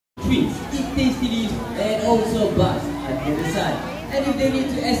sweets, eat tasty leaves, and also bask under the sun. And if they need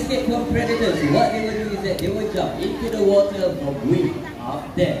to escape from predators, what they will do is that they will jump into the water from way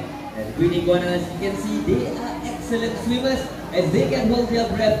up there. And green iguanas, you can see they are excellent swimmers as they can hold their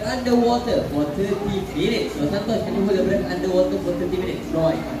breath underwater for 30 minutes. So Santosh, can you hold your breath underwater for 30 minutes? No,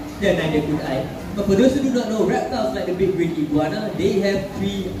 I can't. Then neither could I. But for those who do not know, reptiles like the big green iguana, they have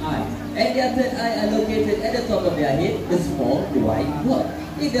 3 eyes. And their third eye are located at the top of their head, the small white dot.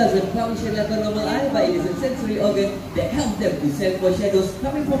 It doesn't function like a normal eye, but it is a sensory organ that helps them to sense for shadows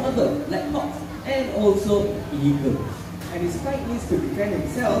coming from above, like hawks and also eagles. And his spike needs to defend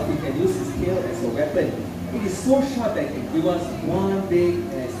himself, he can use his tail as a weapon. It is so sharp that it can give us one big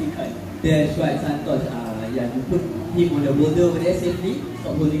nasty cut. That's right, Santosh. Yeah, you put him on the boulder over there safely,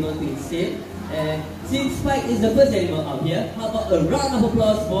 stop holding on to his tail. And since Spike is the first animal out here, how about a round of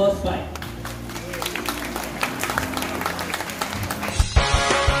applause for Spike?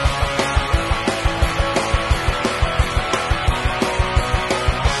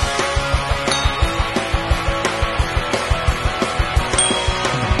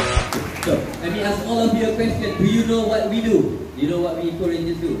 So, let me ask all of you a question. Do you know what we do? Do you know what we Eco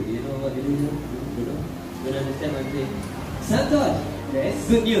Rangers do? Do you know what we do? You don't understand what I'm saying? Santosh, Yes?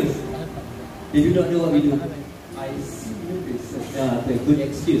 good news. They do not know what we do. I see you faces. Okay, good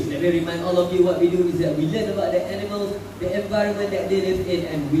excuse. Let me remind all of you what we do is that we learn about the animals, the environment that they live in,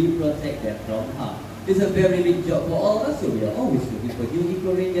 and we protect them from harm. It's a very big job for all of us, so we are always looking for new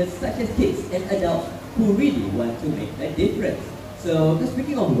Eco Rangers such as kids and adults who really want to make a difference. So,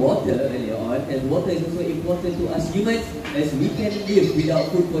 speaking of water earlier on, and water is also important to us humans as we can live without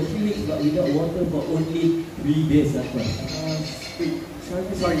food for 3 weeks but without water for only 3 days.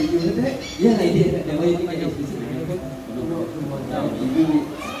 Sorry, you heard that? Yeah, I did. Then why do you think that is? Is it my microphone? No.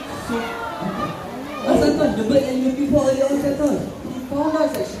 So, Santosh, the bird that you're looking for earlier on, Santosh. He found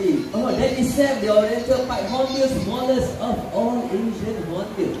us actually. Oh, that is Sam, the oriental pied hornbill, smallest of all Asian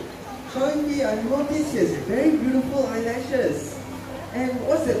hornbill. Showing me, I noticed he has very beautiful eyelashes. And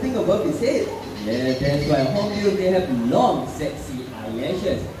what's the thing above his head? Yeah, that's why hornbills, they have long, sexy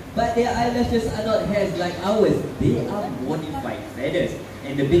eyelashes. But their eyelashes are not hairs like ours. They are modified feathers.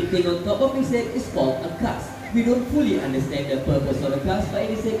 And the big thing on top of his head is called a cast. We don't fully understand the purpose of the cast, but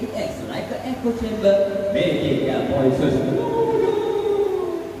it is that it acts like an echo chamber. Making their voices.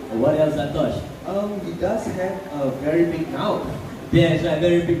 What else, Santosh? He does have a very big mouth. That's right,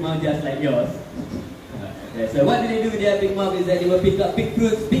 very big mouth just like yours. So what do they do with their big mouth is that they will pick up big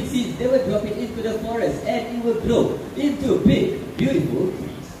fruits, big seeds, they will drop it into the forest and it will grow into big, beautiful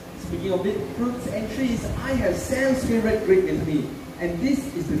trees. Speaking of big fruits and trees, I have Sam's favorite grape with me. And this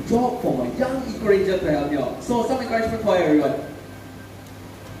is the job for my young Eco Ranger to help me out. So some encouragement for everyone.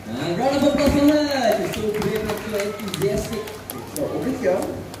 Round of applause for her! She's so brave and so enthusiastic. So over here,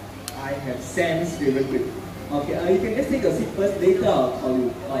 I have Sam's favorite grape. Okay, you can just take a seat first, later I'll call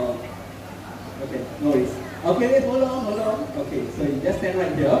you. Okay, no worries. Okay, wait, hold on. Okay, so you just stand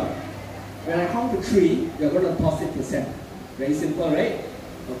right here. When I count to 3, you're going to toss it to Sam. Very simple, right?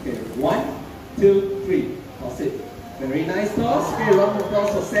 Okay, 1, 2, 3. Toss it. Very nice toss. Okay, round of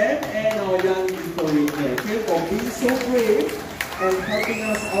applause for Sam and our young Eco Ranger. Okay, for being so brave and helping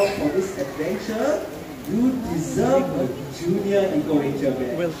us out for this adventure. You deserve a junior Eco Ranger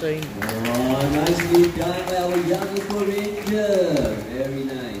badge. Well trained. Oh, nicely done by our young Eco Ranger. Very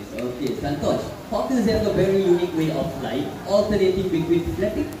nice. Okay, Santosh. Hawkers have a very unique way of flying, alternating between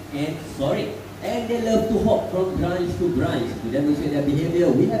flapping and soaring. And they love to hop from branch to branch. To demonstrate their behavior,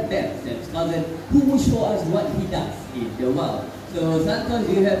 we have Bam, Sam's cousin, who will show us what he does in the wild. So, Santosh,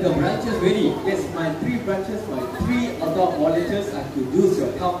 do you have your branches ready? Yes, my 3 branches, my 3 adult volunteers, I could use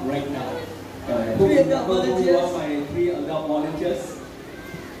your help right now. 3 adult volunteers? Who are my 3 adult volunteers?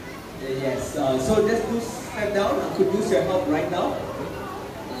 Yes, so just do step down, I could use your help right now.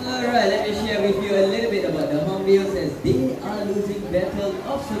 Alright, let me share with you a little bit about the hornbills as they are losing battle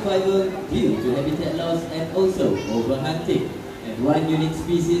of survival due to habitat loss and also overhunting. And one unique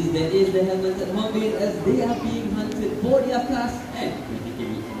species that is the helmeted hornbill as they are being hunted for their class and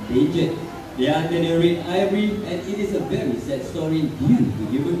critically endangered. They are under the red ivory and it is a very sad story due to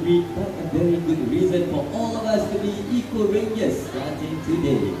human greed but a very good reason for all of us to be Eco Rangers starting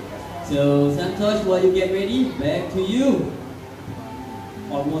today. So Santosh, while you get ready, back to you.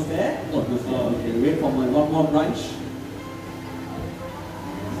 Almost there? Almost there. Okay, wait for my one more branch.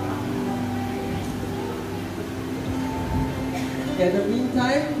 In the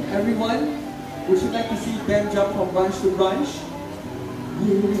meantime, everyone, would you like to see Bam jump from branch to branch?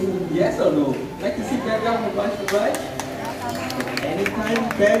 Yes or no? Like to see Bam jump from branch to branch? Anytime,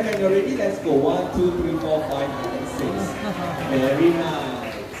 Bam, when you're ready, let's go. 1, 2, 3, 4, 5, and 6. Very nice.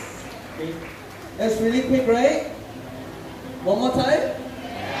 Okay. That's really quick, right? One more time?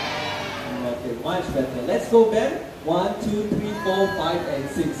 Okay, much better. Let's go, Ben. 1, 2, 3, 4, 5, and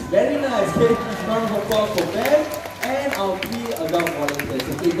 6. Very nice. Okay, round of applause for Ben and our 3 adult volunteers.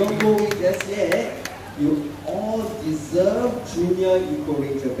 Okay, don't go away just yet. You all deserve Junior Eco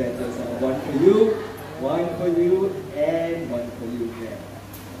Ranger badges. One for you, and one for you. Yeah.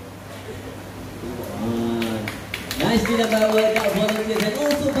 Nicely done by our adult volunteers and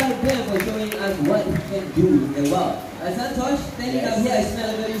also by Ben for showing us what we can do in the wild. Santosh, standing up here, I smell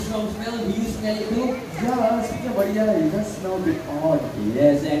a very strong smell. Do you smell it too? Yeah, speaking about it, yeah, it does smell a bit odd.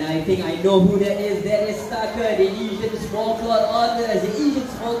 Yes, and I think I know who that is. That is Tucker, the Asian small clawed otter. The Asian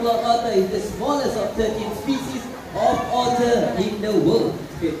small clawed otter is the smallest of 13 species of otter in the world.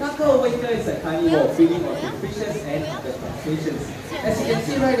 Okay, Tucker over here is a carnivore feeding on fishes and other crustaceans. As you can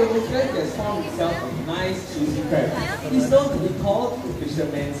see right over here, he has found himself a nice juicy crab. He's known to be called the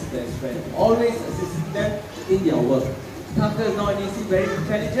fisherman's best friend, always assisting them in their work. Tucker is not only very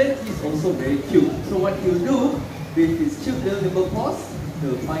intelligent, he's also very cute. So what he'll do with his cute little nimble paws,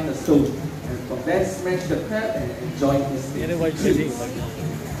 he'll find a stone and from there smash the crab and enjoy his stay.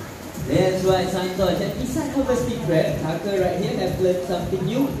 That's right, Santosh. And beside harvesting crab, Tucker right here has learned something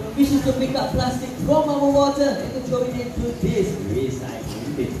new, which is to pick up plastic from our water and to throw it into this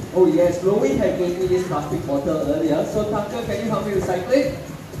recycling bin. Oh yes, Chloe had gave me this plastic bottle earlier. So Tucker, can you help me recycle it?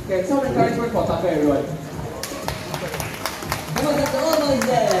 Okay, some encouragement for Tucker, everyone. Come on, Tucker, almost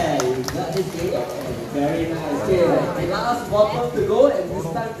there. You got this, eh? Very nice. Okay, the last bottle to go, and this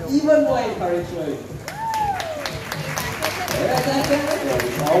time even more encouragement. Alright, Tucker.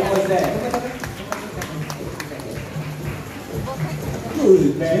 Almost there.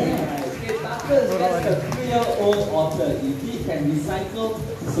 Good. Very nice. Okay, Tucker is just a 3-year-old otter. If he can recycle,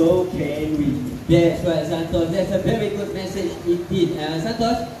 so can we. That's right, Santosh. That's a very good message indeed.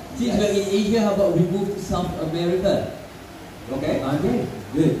 Santosh, since we're in Asia, how about we move to South America? Okay. Okay,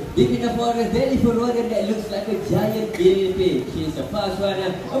 good. Deep in the forest, there is a rodent that looks like a giant guinea pig. She is a fast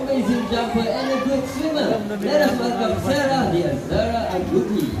runner, amazing jumper, and a good swimmer. Let us welcome Sarah, the Azara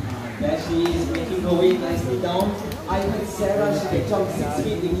Agouti. There she is, making her way nicely down. I heard Sarah, she can jump 6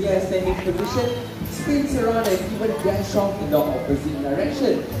 feet in the air standing position, spins around and even dash off in the opposite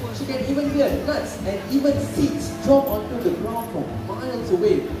direction. She can even hear nuts and even seeds drop onto the ground from miles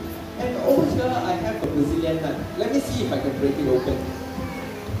away. And over here, I have a Brazilian nut. Let me see if I can break it open.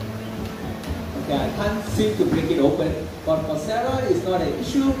 Okay, I can't seem to break it open. But for Sarah, it's not an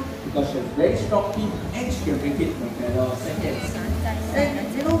issue because she has very strong teeth and she can break it in a matter of seconds.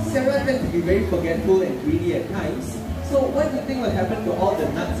 And you know, Sarah tends to be very forgetful and greedy at times. So what do you think will happen to all the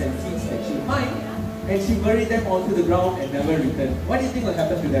nuts and seeds that she finds? And she buried them onto the ground and never returned. What do you think will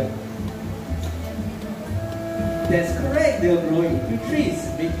happen to them? That's correct, they'll grow into trees,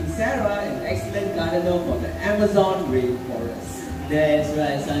 making Sarah an excellent gardener for the Amazon rainforest. That's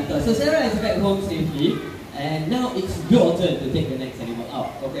right, Santosh. So Sarah is back home safely, and now it's your turn to take the next animal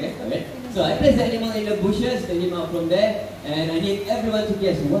out. Okay. Okay. So I place the animal in the bushes, take him out from there, and I need everyone to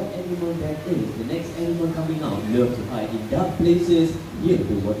guess what animal that is. The next animal coming out love to hide in dark places near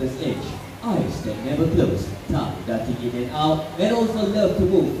the water's edge. Eyes that never close, tongue darting in and out, and also love to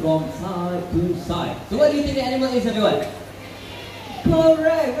move from side to side. So what do you think the animal is, everyone?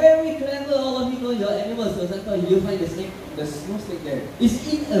 Correct! Very clever, all of you know your animals. So Santosh, you find the snake. There's no snake there. It's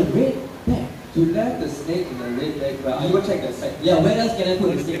in a red bag. You left the snake in a red bag, but I will check the side. Yeah, where else can I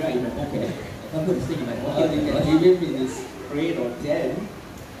put the snake right in my pocket? I can put the snake in my pocket. You can leave him in his crate or den.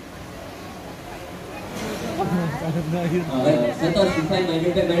 Santosh, you find my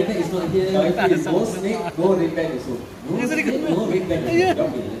red bag. My red bag is not here. If there is no snake, no red bag also. No snake, no red bag. Okay, let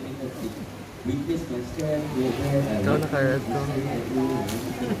me see. Replace my strap, red bag.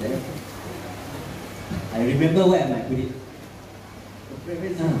 I remember where I might put it.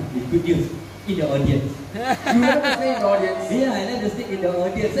 With good news. In the audience. You have the snake in the audience? Yeah, I left the snake in the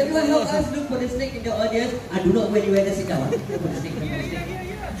audience. Everyone help us look for the snake in the audience. I do not know anywhere to sit down. Look for the snake, look for the snake.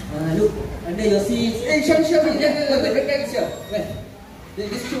 Look, under your seats. Hey, show me, the red bag is here. Where?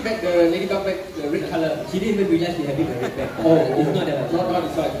 This shoe bag, the ladybug bag, the red color. She didn't even realize we have it a red bag. Oh, it's not that one. Not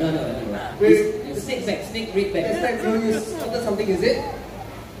this one. No. It's snake bag, snake red bag. This bag, you spotted something, is it?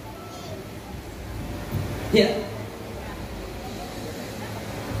 Here.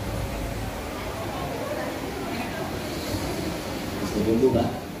 Don't look,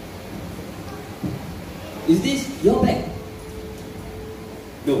 Is this your bag?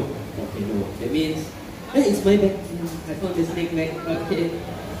 No. Okay, no. That means it's my bag. I found the snake bag. Okay.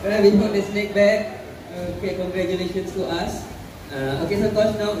 We found the snake bag. Okay, congratulations to us. Okay,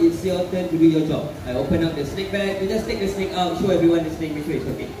 Santosh, now it's your turn to do your job. I open up the snake bag. You just take the snake out, show everyone the snake, make sure it's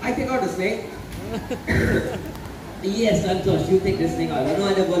okay. I take out the snake. Yes, Santosh, you take the snake out. No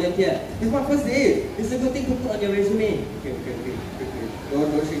other volunteer. It's my first day. It's a good thing to put on your resume. Okay.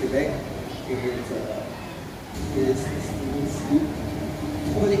 Don't shake the bag. It's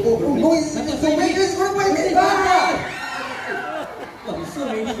so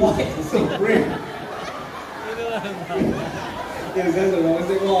ready to get the snake. so brave. Yes, that's what I was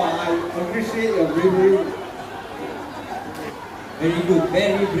saying. Oh, I appreciate your bravery. Very good,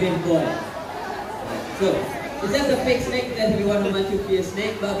 very brave boy. So, it's just a fake snake. That's everyone who wants to be a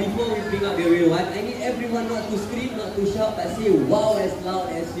snake. But before we bring up the real one, I need everyone not to scream, not to shout, but say wow as loud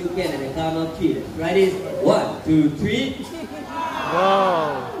as you can at the count of three. Ready? 1, 2, 3.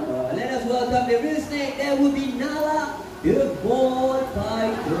 Wow. Let us welcome the real snake. That would be Nala, the ball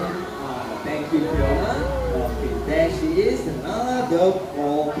python. Thank you, Fiona. Okay, there she is, Nala the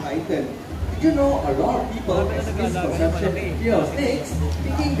ball python. Did you know a lot of people have misconception and fear of snakes,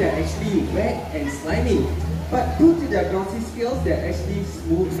 thinking they're actually wet and slimy. But due to their glossy scales, they're actually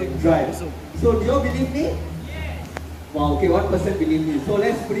smooth and dry. So do you all believe me? Wow, okay, one person believe me. So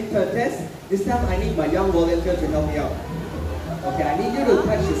let's put it to a test. This time I need my young volunteer to help me out. Okay, I need you to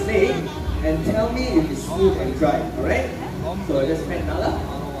touch the snake and tell me if it's smooth and dry, alright? So let's pet Nala.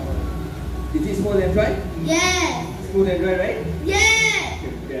 Is it smooth and dry? Yes. Smooth and dry, right? Yes.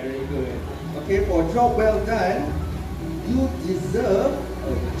 Okay, very good. Okay, for a job well done, you deserve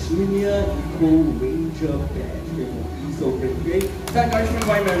a Junior Eco Ranger badge. Okay, be so great, okay? That nourishment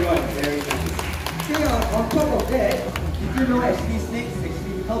wine, everyone. Very nice. Okay, on top of that, did you know actually snakes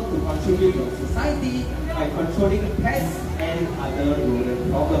actually help to contribute to society by controlling pests and other rodent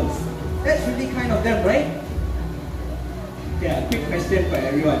problems? That's really kind of them, right? Okay, a quick question for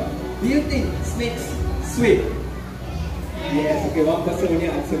everyone. Do you think snakes swim? Yes, okay, one person only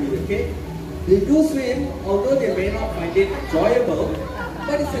answer me, okay? They do swim, although they may not find it enjoyable,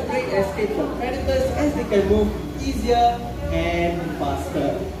 but it's a great escape from predators as they can move easier and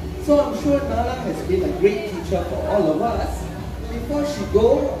faster. So I'm sure Nala has been a great teacher for all of us. Before she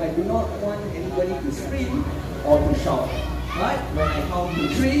goes, I do not want anybody to scream or to shout. But when I count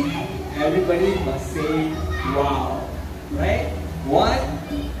to 3, everybody must say wow. Right? 1,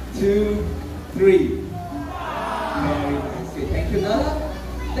 2, 3. Very nice. Okay, thank you, Nala.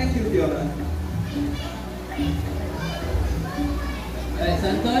 Thank you, Fiona. Alright,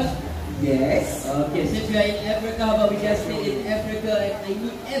 Santosh? Yes. Okay, since we are in Africa, how about we just stay in Africa, and I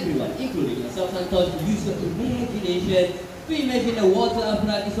need everyone, including yourself, Santosh, to use your imagination to imagine the water up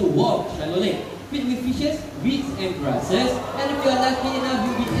front is a warm, shallow lake filled with fishes, weeds, and grasses. And if you are lucky enough,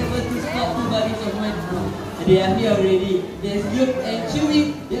 you'll be able to spot 2 buddies of mine. They are here already. There's Luke and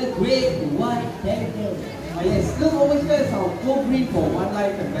Chewy, the great white turtle. Yes, look over here is our Go Green for One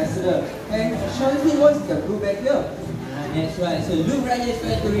Life ambassador. And Shanti, what's the blue bag here? That's right. So Luke right here is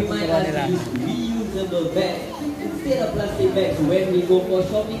trying to remind us to use reusable bags instead of plastic bags when we go for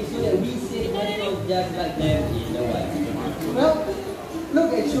shopping, so that we save animals just like them in the wild. Well,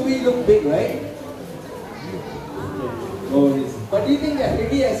 look at Chewy, look big, right? Oh, yes. But do you think they're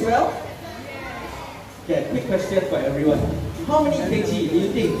heavy as well? Okay, quick question for everyone. How many kg do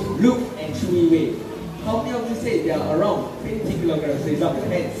you think Luke and Chewy weigh? How many of you say they are around 20 kilograms? Raise up your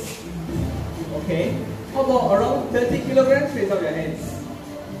hands. Okay. How about around 30 kilograms? Raise up your hands.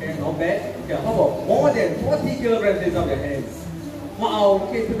 Okay, not bad. Okay, how about more than 40 kilograms? Raise up your hands. Wow,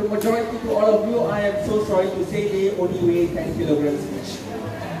 okay, to the majority, to all of you, I am so sorry to say they only weigh 10 kilograms each.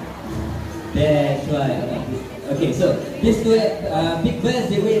 That's right. Okay, so these two big birds,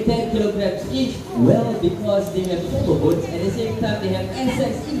 they weigh 10 kilograms each. Well, because they have four bones, at the same time they have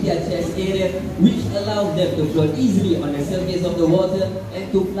insects in their chest area, which allows them to float easily on the surface of the water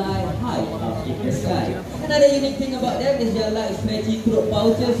and to fly high up in the sky. Another unique thing about them is their large stretchy throat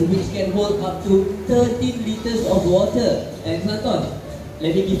pouches, which can hold up to 13 liters of water. And Santosh,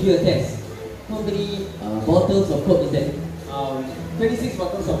 let me give you a test. How many bottles of Coke is that? 26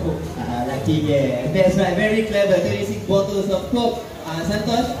 bottles of Coke. Lucky, yeah. That's right, very clever. 26 bottles of Coke.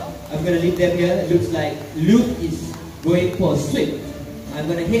 Santosh, I'm going to leave them here. It looks like Luke is going for a swim. I'm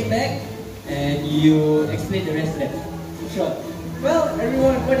going to head back and you explain the rest of them. Sure. Well,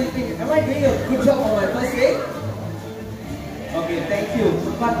 everyone, what do you think? Am I doing a good job on my first day? Okay, thank you.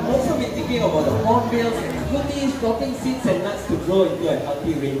 But also be thinking about the hornbills and smoothies, dropping seeds and nuts to grow into a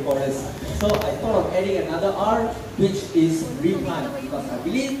healthy rainforest. So I thought of adding another R, which is replant, because I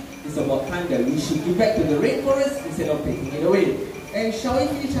believe it's about time that we should give back to the rainforest instead of taking it away. And shall we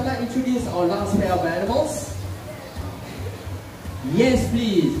finish and introduce our last pair of animals? Yes,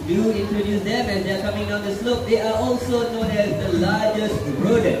 please. Do introduce them as they are coming down the slope. They are also known as the largest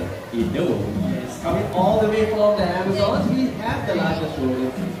rodent in the world. Yes, coming all the way from the Amazon, we have the largest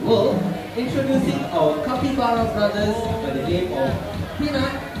rodents in the world. Introducing our capybara brothers by the name of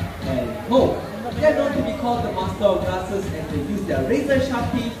Peanut and Mo. They are known to be called the master of grasses as they use their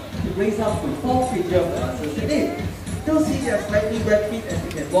razor-sharp teeth to raise up to 4 kg of grasses a day. You'll see they are slightly wet feet as they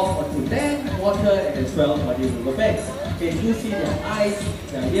can walk onto land, water, and as well muddy riverbanks. Okay, you see their eyes,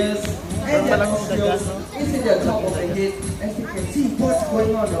 their ears, and their nostrils is in the top of the head as you can see what's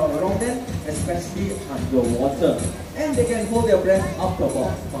going on around them, especially underwater. And they can hold their breath up to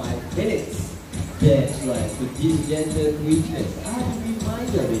about 5 minutes. That's right. So these gentle creatures are a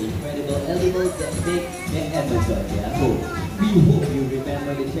reminder of the incredible animals that make the Amazon their home. We hope you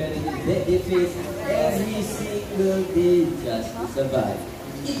remember the challenges that they face every single day just to survive.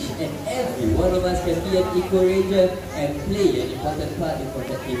 Each and every one of us can be an eco-ranger and play an important part in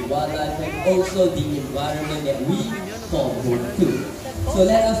protecting wildlife and also the environment that we call home to. So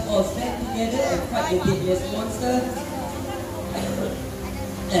let us all stand together and fight the deadliest monster.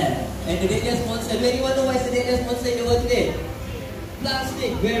 And the deadliest monster, do anyone know what is the deadliest monster in the world today?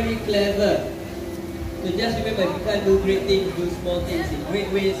 Plastic, very clever. So just remember, if you can't do great things, do small things in great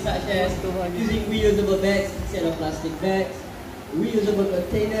ways, such as using reusable bags instead of plastic bags, reusable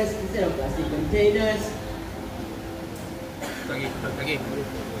containers instead of plastic containers.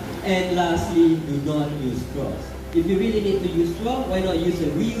 And lastly, do not use straws. If you really need to use straw, why not use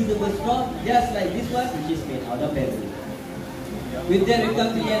a reusable straw, just like this one, which is made out of bamboo. With that, we come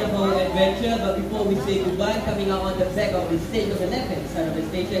to the end of our adventure, but before we say goodbye, coming out on the back of the stage, on the left-hand side of the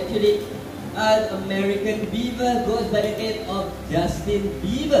stage actually, an American beaver goes by the name of Justin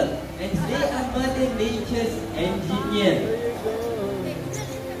Bieber, and they are Mother Nature's engineer.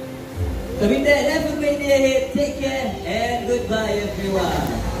 So with that, have a great day ahead, take care, and goodbye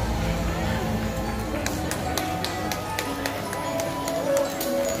everyone.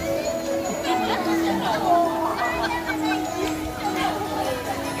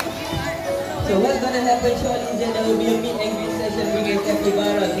 So what's gonna happen shortly is that there will be a meet and greet session with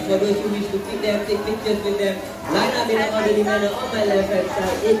capybaras. So for those who wish to pick them, take pictures with them, line up in an orderly manner on my left hand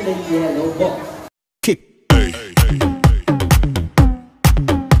side in the yellow box.